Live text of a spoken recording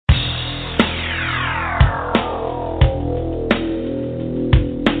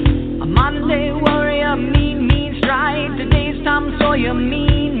real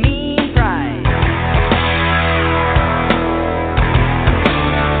mean prize.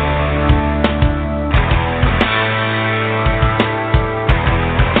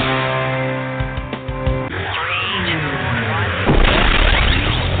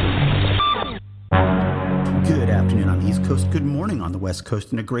 Good afternoon on the East Coast, good morning on the West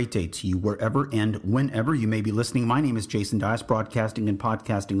Coast, and a great day to you wherever and whenever you may be listening. My name is Jason Dias, broadcasting and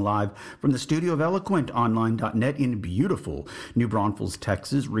podcasting live from the studio of eloquentonline.net in beautiful New Braunfels,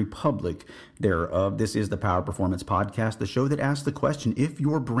 Texas, Republic thereof. This is the Power Performance Podcast, the show that asks the question, if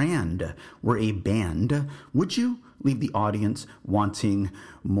your brand were a band, would you leave the audience wanting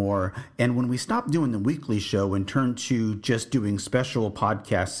more? And when we stopped doing the weekly show and turned to just doing special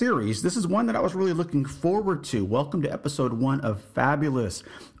podcast series, this is one that I was really looking forward to. Welcome to episode 1 of Fabulous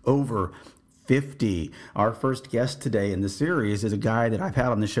Over 50. Our first guest today in the series is a guy that I've had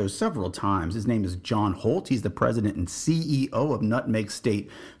on the show several times. His name is John Holt. He's the president and CEO of Nutmeg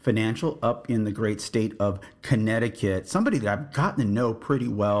State Financial up in the great state of Connecticut. Somebody that I've gotten to know pretty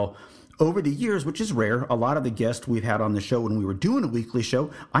well over the years, which is rare. A lot of the guests we've had on the show when we were doing a weekly show,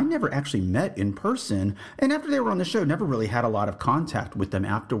 I never actually met in person. And after they were on the show, never really had a lot of contact with them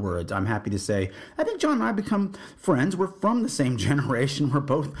afterwards. I'm happy to say, I think John and I become friends. We're from the same generation. We're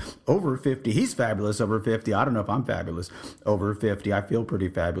both over 50. He's fabulous over 50. I don't know if I'm fabulous over 50. I feel pretty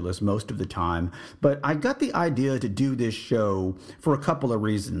fabulous most of the time. But I got the idea to do this show for a couple of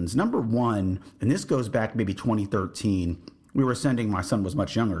reasons. Number one, and this goes back maybe 2013, we were sending, my son was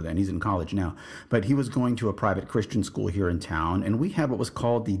much younger then, he's in college now, but he was going to a private Christian school here in town, and we had what was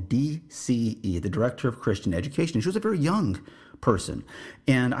called the DCE, the Director of Christian Education. She was a very young person.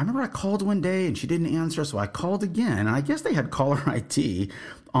 And I remember I called one day and she didn't answer, so I called again, and I guess they had caller ID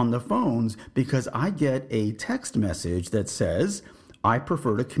on the phones because I get a text message that says, I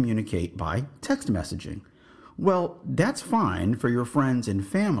prefer to communicate by text messaging. Well, that's fine for your friends and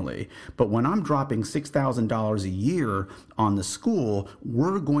family, but when I'm dropping $6,000 a year on the school,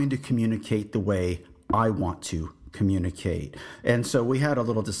 we're going to communicate the way I want to communicate. And so we had a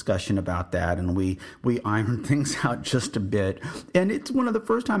little discussion about that, and we ironed things out just a bit. And it's one of the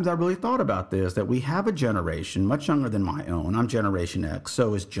first times I really thought about this, that we have a generation much younger than my own. I'm Generation X,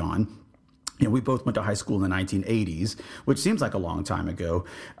 so is John. You know, we both went to high school in the 1980s, which seems like a long time ago.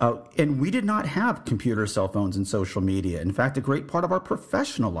 And we did not have computers, cell phones, and social media. In fact, a great part of our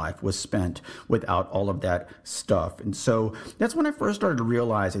professional life was spent without all of that stuff. And so that's when I first started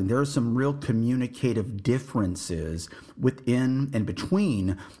realizing there are some real communicative differences within and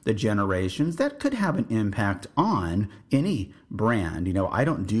between the generations that could have an impact on any brand. You know, I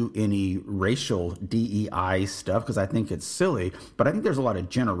don't do any racial DEI stuff because I think it's silly, but I think there's a lot of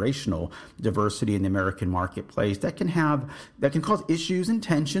generational diversity in the American marketplace that can cause issues and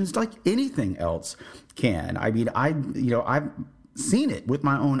tensions like anything else can. I mean, I've seen it with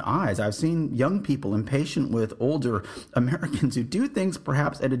my own eyes. I've seen young people impatient with older Americans who do things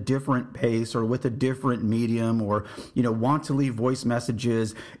perhaps at a different pace or with a different medium, or, you know, want to leave voice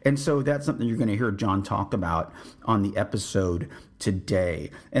messages. And so that's something you're going to hear John talk about on the episode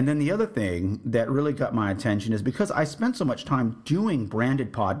today. And then the other thing that really got my attention is because I spent so much time doing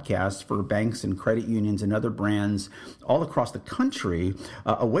branded podcasts for banks and credit unions and other brands all across the country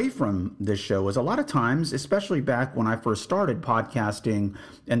away from this show, is a lot of times, especially back when I first started podcasting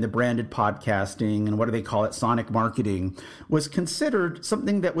and the branded podcasting and what do they call it, sonic marketing, was considered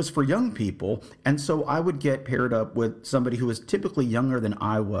something that was for young people. And so I would get paired up with somebody who was typically younger than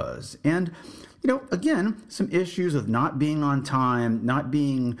I was. And you know, again, some issues with not being on time, not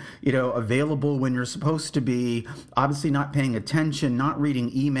being, you know, available when you're supposed to be, obviously not paying attention, not reading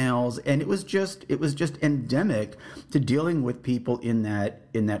emails. And it was just endemic to dealing with people in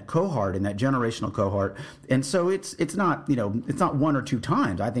that cohort, in that generational cohort. And so it's not, you know, it's not one or two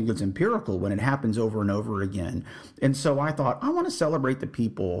times. I think it's empirical when it happens over and over again. And so I thought, I want to celebrate the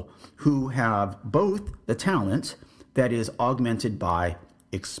people who have both the talent that is augmented by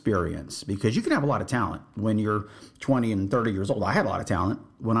experience, because you can have a lot of talent when you're 20 and 30 years old. I had a lot of talent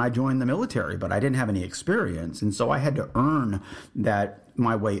when I joined the military, but I didn't have any experience. And so I had to earn that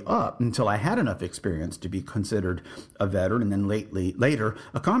my way up until I had enough experience to be considered a veteran, and then later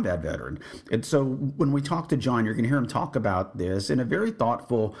a combat veteran. And so when we talk to John, you're going to hear him talk about this in a very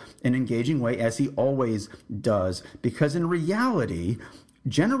thoughtful and engaging way, as he always does, because in reality,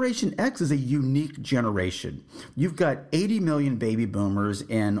 Generation X is a unique generation. You've got 80 million baby boomers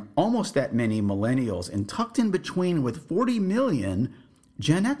and almost that many millennials, and tucked in between with 40 million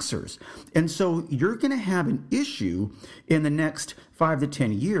Gen Xers. And so you're going to have an issue in the next 5 to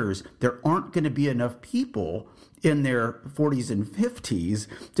 10 years. There aren't going to be enough people in their 40s and 50s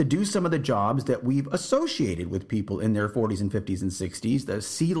to do some of the jobs that we've associated with people in their 40s and 50s and 60s, the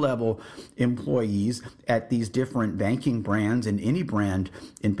C-level employees at these different banking brands, and any brand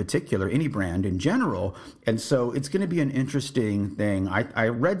in particular, any brand in general. And so it's going to be an interesting thing. I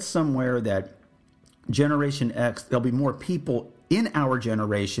read somewhere that Generation X, there'll be more people in our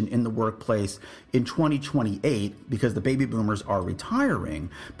generation in the workplace in 2028 because the baby boomers are retiring,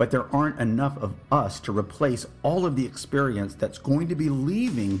 but there aren't enough of us to replace all of the experience that's going to be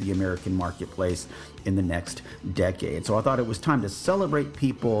leaving the American marketplace in the next decade. So I thought it was time to celebrate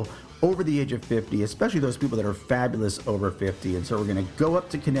people over the age of 50, especially those people that are fabulous over 50. And so we're going to go up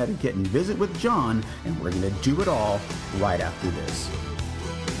to Connecticut and visit with John, and we're going to do it all right after this.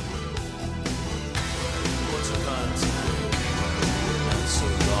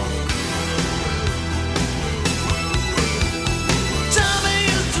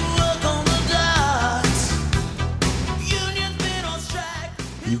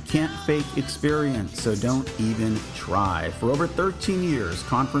 You can't fake experience, so don't even try. For over 13 years,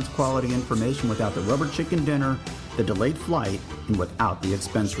 conference quality information without the rubber chicken dinner, the delayed flight, and without the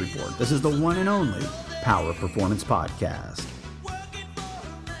expense report. This is the one and only Power Performance Podcast.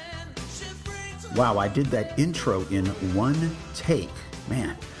 Wow, I did that intro in one take.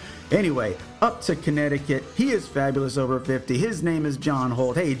 Man. Anyway, up to Connecticut. He is fabulous over 50. His name is John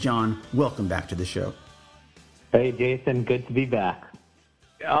Holt. Hey, John, welcome back to the show. Hey, Jason, good to be back.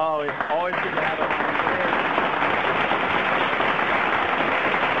 Oh, it's always good to have a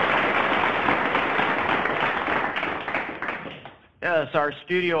Yes, our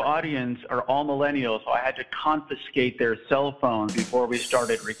studio audience are all millennials, so I had to confiscate their cell phones before we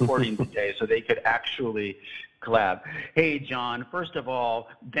started recording today so they could actually collab. Hey, John, first of all,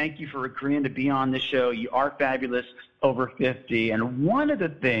 thank you for agreeing to be on the show. You are fabulous over 50, and one of the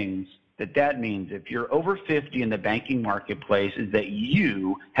things that means if you're over 50 in the banking marketplace is that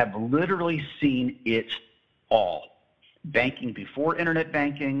you have literally seen it all. Banking before internet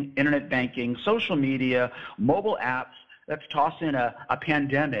banking, social media, mobile apps. Let's toss in a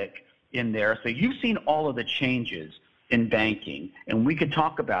pandemic in there. So you've seen all of the changes in banking, and we could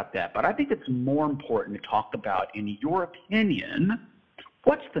talk about that. But I think it's more important to talk about, in your opinion,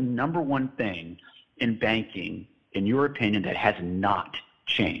 what's the number one thing in banking, in your opinion, that has not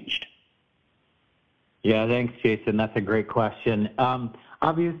changed? Yeah, thanks, Jason. That's a great question.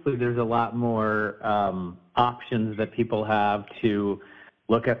 Obviously, there's a lot more options that people have to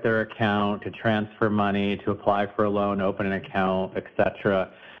look at their account, to transfer money, to apply for a loan, open an account, etc.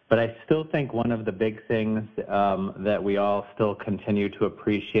 But I still think one of the big things that we all still continue to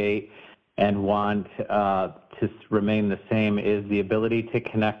appreciate and want to remain the same is the ability to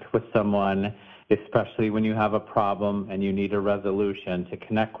connect with someone, especially when you have a problem and you need a resolution, to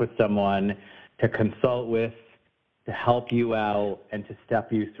connect with someone, to consult with, to help you out, and to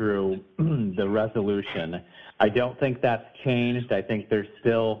step you through the resolution. I don't think that's changed. I think there's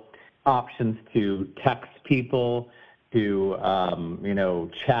still options to text people, to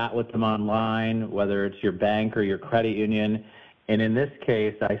chat with them online, whether it's your bank or your credit union. And in this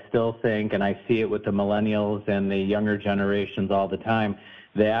case, I still think, and I see it with the millennials and the younger generations all the time,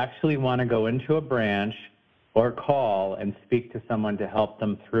 they actually want to go into a branch or call and speak to someone to help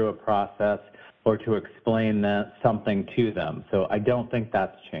them through a process or to explain something to them. So I don't think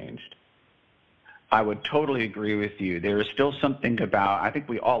that's changed. I would totally agree with you. There is still something about, I think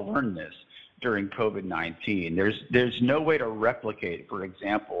we all learned this during COVID-19. There's no way to replicate, for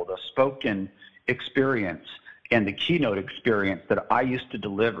example, the spoken experience and the keynote experience that I used to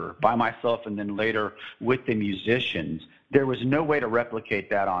deliver by myself and then later with the musicians. There was no way to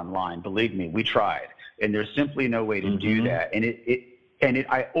replicate that online. Believe me, we tried. And there's simply no way to do that. And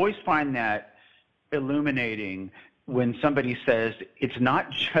I always find that illuminating when somebody says it's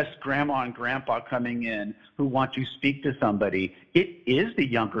not just grandma and grandpa coming in who want to speak to somebody. It is the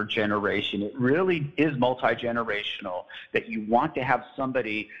younger generation. It really is multi-generational, that you want to have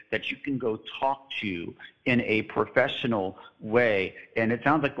somebody that you can go talk to in a professional way. And it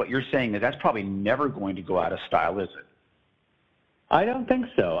sounds like what you're saying is that's probably never going to go out of style, is it? I don't think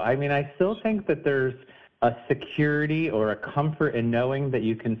so. I mean, I still think that there's a security or a comfort in knowing that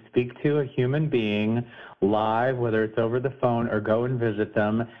you can speak to a human being live, whether it's over the phone, or go and visit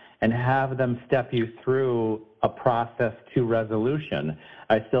them and have them step you through a process to resolution.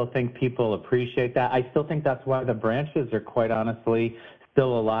 I still think people appreciate that. I still think that's why the branches are, quite honestly,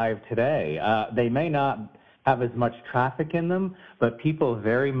 still alive today. They may not have as much traffic in them, but people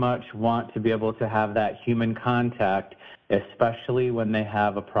very much want to be able to have that human contact especially when they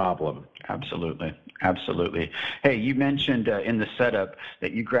have a problem. Absolutely. Absolutely. Hey, you mentioned in the setup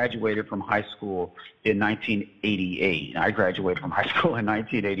that you graduated from high school in 1988. I graduated from high school in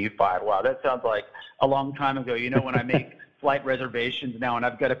 1985. Wow, that sounds like a long time ago. You know, when I make flight reservations now and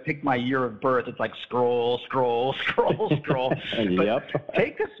I've got to pick my year of birth, it's like scroll. But Yep.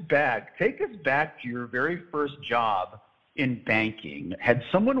 take us back to your very first job in banking. Had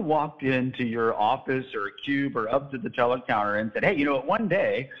someone walked into your office or a cube or up to the telecounter and said, hey, you know what, one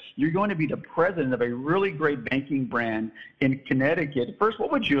day you're going to be the president of a really great banking brand in Connecticut. First, what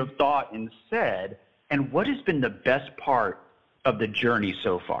would you have thought and said? And what has been the best part of the journey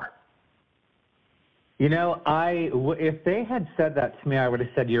so far? You know, if they had said that to me, I would have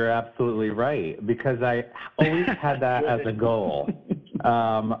said you're absolutely right, because I always had that as a goal.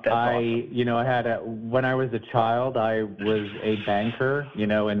 Awesome. When I was a child, I was a banker,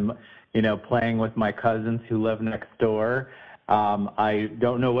 playing with my cousins who live next door. I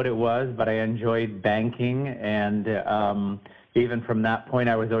don't know what it was, but I enjoyed banking. And even from that point,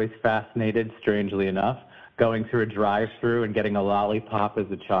 I was always fascinated, strangely enough, going through a drive-through and getting a lollipop as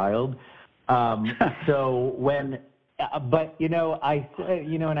a child. And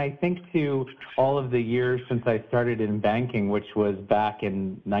I think to all of the years since I started in banking, which was back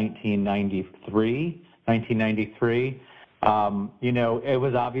in 1993, it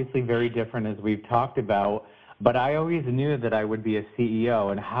was obviously very different, as we've talked about, but I always knew that I would be a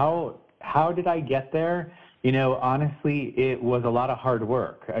CEO. And how did I get there? You know, honestly, it was a lot of hard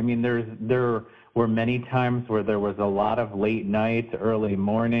work. I mean, there were many times where there was a lot of late nights, early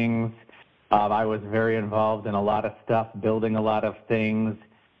mornings. I was very involved in a lot of stuff, building a lot of things,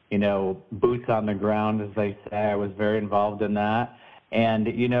 boots on the ground, as they say. I was very involved in that. And,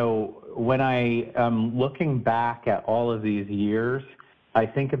 when I am looking back at all of these years, I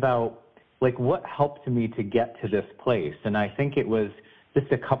think about, what helped me to get to this place. And I think it was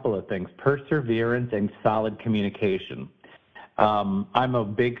just a couple of things: perseverance and solid communication. I'm a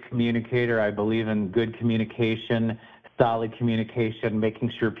big communicator. I believe in good communication, solid communication,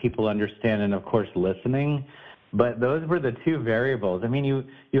 making sure people understand, and of course listening. But those were the two variables. I mean,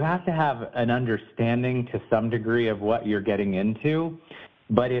 you have to have an understanding to some degree of what you're getting into,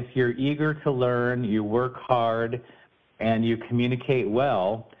 but if you're eager to learn, you work hard, and you communicate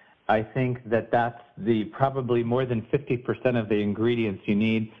well, I think that's probably more than 50% of the ingredients you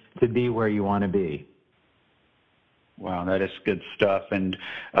need to be where you want to be. Wow, that is good stuff. And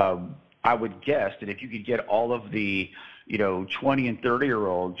I would guess that if you could get all of the 20 and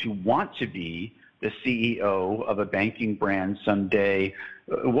 30-year-olds who want to be the CEO of a banking brand someday,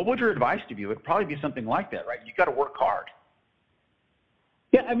 what would your advice to be? It would probably be something like that, right? You got to work hard.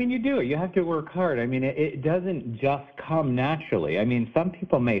 Yeah, I mean, you do. You have to work hard. I mean, it doesn't just come naturally. I mean, some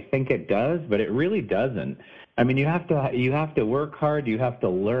people may think it does, but it really doesn't. I mean, you have to work hard. You have to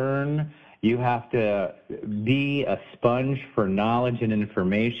learn. You have to be a sponge for knowledge and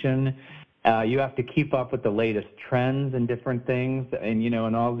information. You have to keep up with the latest trends and different things. And,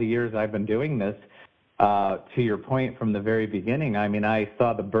 in all the years I've been doing this, to your point from the very beginning, I mean, I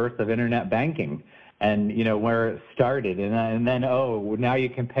saw the birth of internet banking and, where it started. And then, now you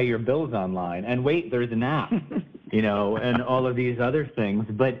can pay your bills online. And wait, there's an app, and all of these other things.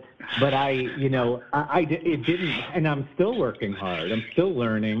 But it didn't, and I'm still working hard. I'm still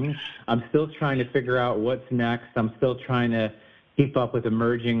learning. I'm still trying to figure out what's next. I'm still trying to keep up with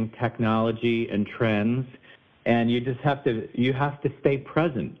emerging technology and trends, and you have to stay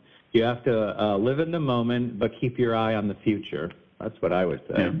present. You have to live in the moment, but keep your eye on the future. That's what I would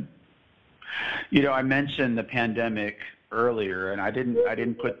say. Yeah. I mentioned the pandemic earlier, and I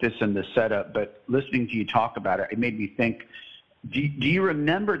didn't put this in the setup, but listening to you talk about it, it made me think. Do you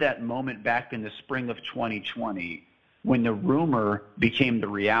remember that moment back in the spring of 2020 when the rumor became the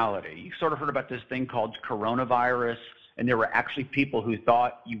reality? You sort of heard about this thing called coronavirus. And there were actually people who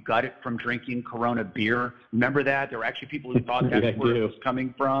thought you got it from drinking Corona beer. Remember that? There were actually people who thought that's where it was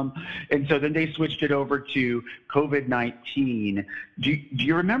coming from. And so then they switched it over to COVID-19. Do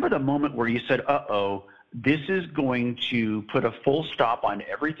you remember the moment where you said, uh-oh, this is going to put a full stop on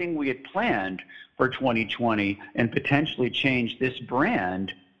everything we had planned for 2020 and potentially change this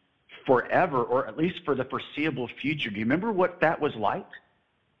brand forever, or at least for the foreseeable future? Do you remember what that was like?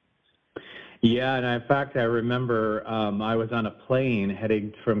 Yeah, and in fact, I remember I was on a plane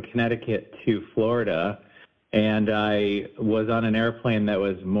heading from Connecticut to Florida, and I was on an airplane that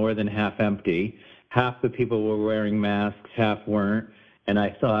was more than half empty. Half the people were wearing masks, half weren't, and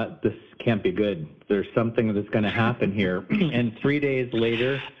I thought, this can't be good. There's something that's going to happen here. And 3 days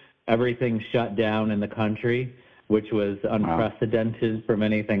later, everything shut down in the country, which was unprecedented from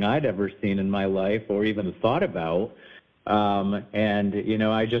anything I'd ever seen in my life or even thought about. And,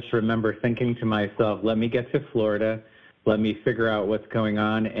 I just remember thinking to myself, let me get to Florida, let me figure out what's going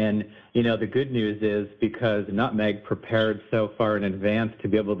on. And, the good news is because Nutmeg prepared so far in advance to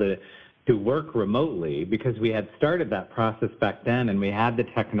be able to work remotely, because we had started that process back then and we had the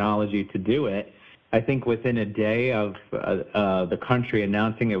technology to do it. I think within a day of the country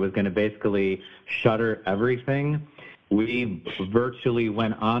announcing it was going to basically shutter everything, we virtually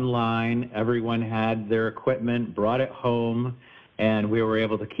went online. Everyone had their equipment, brought it home, and we were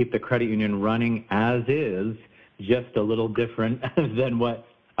able to keep the credit union running as is, just a little different than what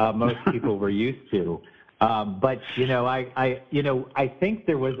most people were used to. But I think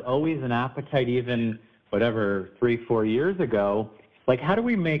there was always an appetite, even 3-4 years ago. Like, how do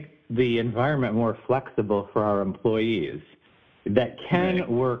we make the environment more flexible for our employees that can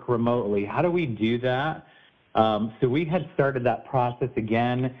work remotely? How do we do that? So we had started that process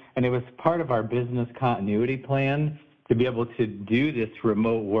again, and it was part of our business continuity plan to be able to do this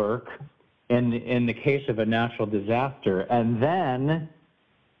remote work in the case of a natural disaster. And then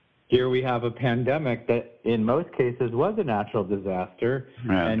here we have a pandemic that in most cases was a natural disaster,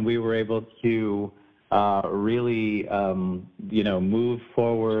 and we were able to really, move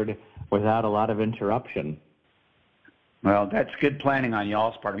forward without a lot of interruption. Well, that's good planning on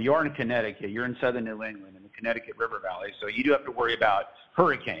y'all's part. You are in Connecticut. You're in southern New England in the Connecticut River Valley, so you do have to worry about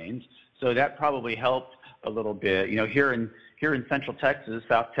hurricanes. So that probably helped a little bit. Here in Central Texas,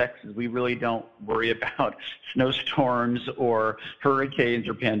 South Texas, we really don't worry about snowstorms or hurricanes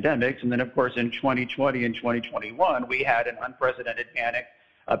or pandemics. And then, of course, in 2020 and 2021, we had an unprecedented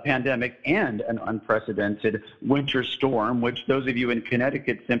pandemic and an unprecedented winter storm, which those of you in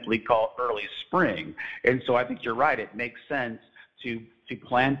Connecticut simply call early spring. And so I think you're right. It makes sense to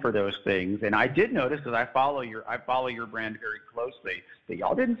plan for those things. And I did notice, because I follow your brand very closely, that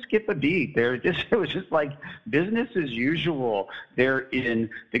y'all didn't skip a beat. It was just like business as usual there in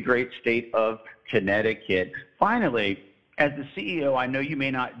the great state of Connecticut. Finally, as the CEO, I know you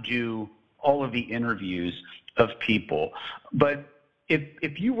may not do all of the interviews of people, but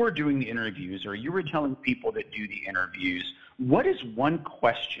if you were doing the interviews or you were telling people that do the interviews, what is one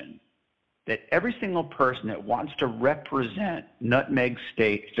question that every single person that wants to represent Nutmeg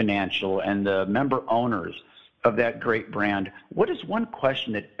State Financial and the member owners of that great brand, what is one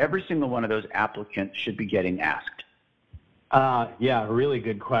question that every single one of those applicants should be getting asked? Really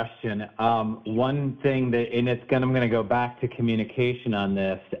good question. One thing I'm going to go back to communication on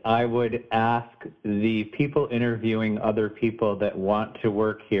this. I would ask the people interviewing other people that want to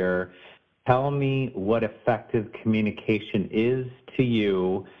work here, tell me what effective communication is to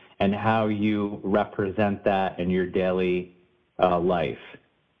you and how you represent that in your daily life.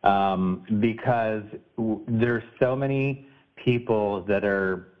 Because there's so many people that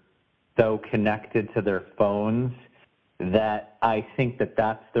are so connected to their phones that I think that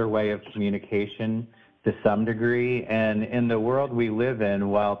that's their way of communication to some degree. And in the world we live in,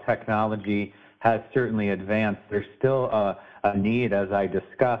 while technology has certainly advanced, there's still a need, as I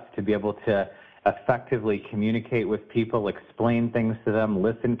discussed, to be able to effectively communicate with people, explain things to them,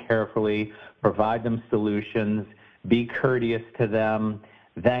 listen carefully, provide them solutions, be courteous to them,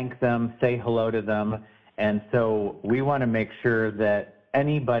 thank them, say hello to them. And so we want to make sure that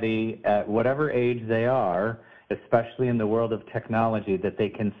anybody at whatever age they are, especially in the world of technology, that they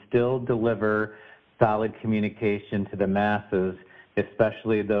can still deliver solid communication to the masses,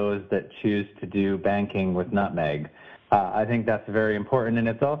 especially those that choose to do banking with Nutmeg. I think that's very important, and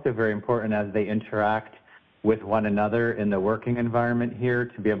it's also very important as they interact with one another in the working environment here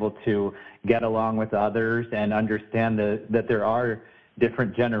to be able to get along with others and understand that there are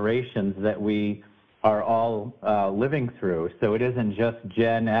different generations that we are all living through. So it isn't just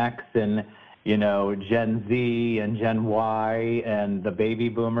Gen X and Gen Z and Gen Y and the baby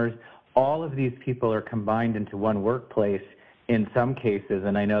boomers. All of these people are combined into one workplace in some cases,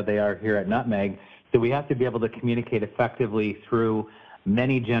 and I know they are here at Nutmeg. So we have to be able to communicate effectively through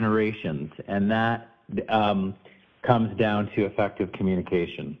many generations, and that comes down to effective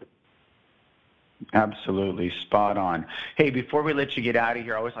communication. Absolutely, spot on. Hey, before we let you get out of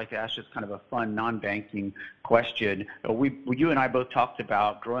here, I always like to ask just kind of a fun, non-banking question. You and I both talked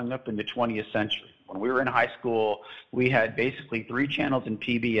about growing up in the 20th century. When we were in high school, we had basically 3 channels in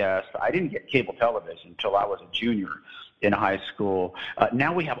PBS. I didn't get cable television until I was a junior in high school.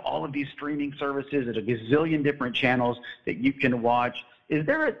 Now we have all of these streaming services and a gazillion different channels that you can watch. Is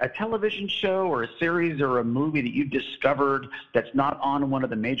there a television show or a series or a movie that you've discovered that's not on one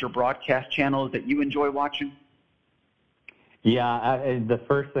of the major broadcast channels that you enjoy watching? Yeah, the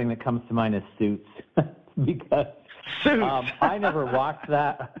first thing that comes to mind is Suits, because I never watched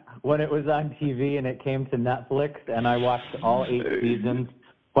that when it was on TV and it came to Netflix, and I watched all 8 seasons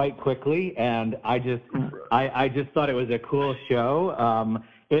quite quickly, and I just thought it was a cool show.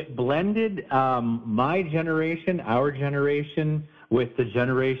 It blended my generation, our generation, with the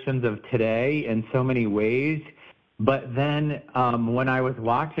generations of today in so many ways. But then when I was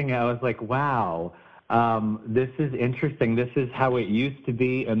watching it, I was like, wow, this is interesting. This is how it used to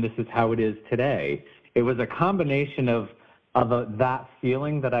be, and this is how it is today. It was a combination of that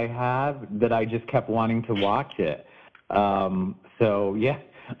feeling that I had that I just kept wanting to watch it. So, yeah.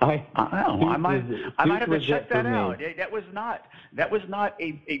 I might have to check that out. That was not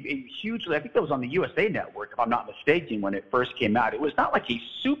a huge. I think that was on the USA Network, if I'm not mistaken, when it first came out. It was not like a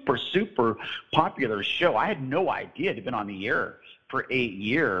super popular show. I had no idea it had been on the air for 8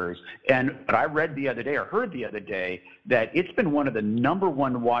 years. But I read the other day, or heard the other day, that it's been one of the number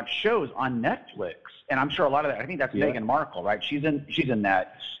one watched shows on Netflix. And I'm sure a lot of that. I think that's Meghan Markle, right? She's in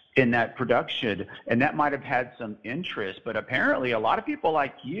that production, and that might have had some interest, but apparently a lot of people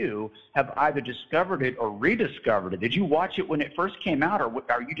like you have either discovered it or rediscovered it. Did you watch it when it first came out, or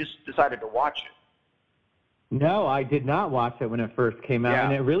you just decided to watch it? No, I did not watch it when it first came out,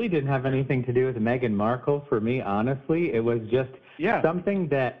 and it really didn't have anything to do with Meghan Markle for me, honestly. It was just something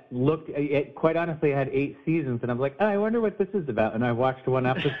that quite honestly, had 8 seasons, and I'm like, I wonder what this is about. And I watched one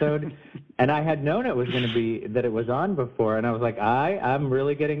episode, and I had known it was going to be, that it was on before, and I was like, I'm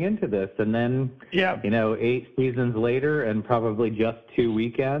really getting into this. And then, 8 seasons later, and probably just 2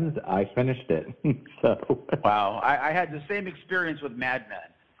 weekends, I finished it. So wow, I had the same experience with Mad Men.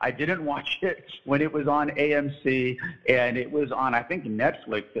 I didn't watch it when it was on AMC, and it was on, I think,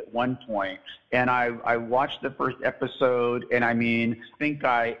 Netflix at one point. And I watched the first episode, and I think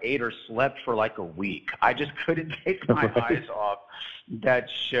I ate or slept for like a week. I just couldn't take my eyes off that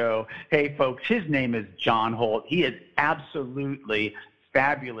show. Hey, folks, his name is John Holt. He is absolutely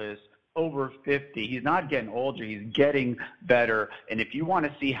fabulous. Over 50. He's not getting older. He's getting better. And if you want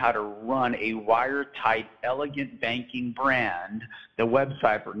to see how to run a wire-tight, elegant banking brand, the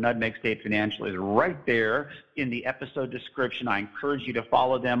website for Nutmeg State Financial is right there in the episode description. I encourage you to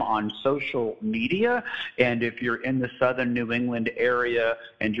follow them on social media. And if you're in the southern New England area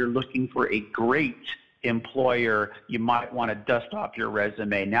and you're looking for a great employer, you might want to dust off your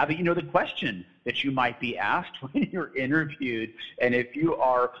resume. Now that you know the question that you might be asked when you're interviewed, and if you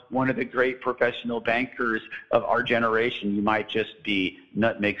are one of the great professional bankers of our generation, you might just be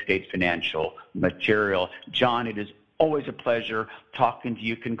Nutmeg State Financial material. John, it is always a pleasure talking to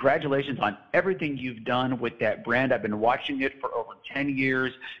you. Congratulations on everything you've done with that brand. I've been watching it for over 10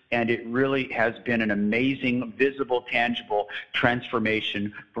 years, and it really has been an amazing, visible, tangible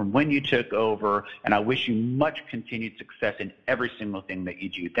transformation from when you took over, and I wish you much continued success in every single thing that you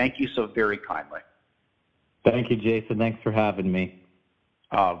do. Thank you so very kindly. Thank you, Jason. Thanks for having me.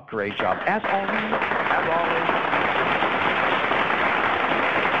 Oh, great job. As always.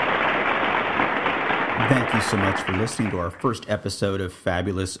 Thank you so much for listening to our first episode of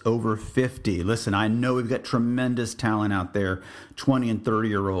Fabulous Over 50. Listen, I know we've got tremendous talent out there, 20 and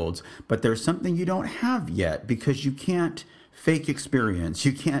 30-year-olds, but there's something you don't have yet because you can't fake experience.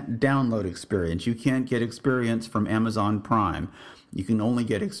 You can't download experience. You can't get experience from Amazon Prime. You can only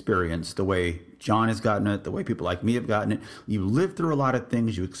get experience the way John has gotten it, the way people like me have gotten it. You live through a lot of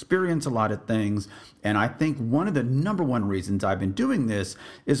things, you experience a lot of things, and I think one of the number one reasons I've been doing this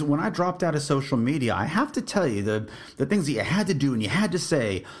is when I dropped out of social media, I have to tell you the things that you had to do and you had to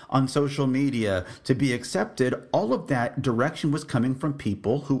say on social media to be accepted, all of that direction was coming from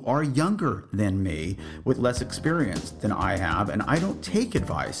people who are younger than me with less experience than I have, and I don't take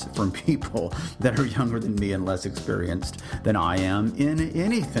advice from people that are younger than me and less experienced than I am in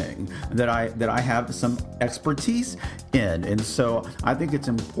anything that I have some expertise in. And so I think it's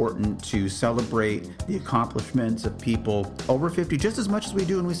important to celebrate the accomplishments of people over 50 just as much as we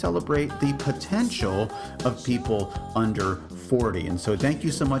do when we celebrate the potential of people under 40. And so thank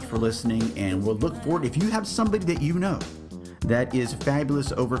you so much for listening, and we'll look forward. If you have somebody that you know that is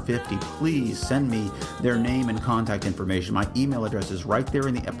fabulous over 50, please send me their name and contact information. My email address is right there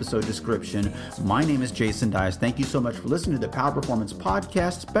in the episode description. My name is Jason Dias. Thank you so much for listening to the Power Performance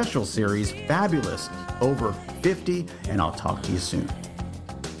Podcast special series, Fabulous Over 50, and I'll talk to you soon.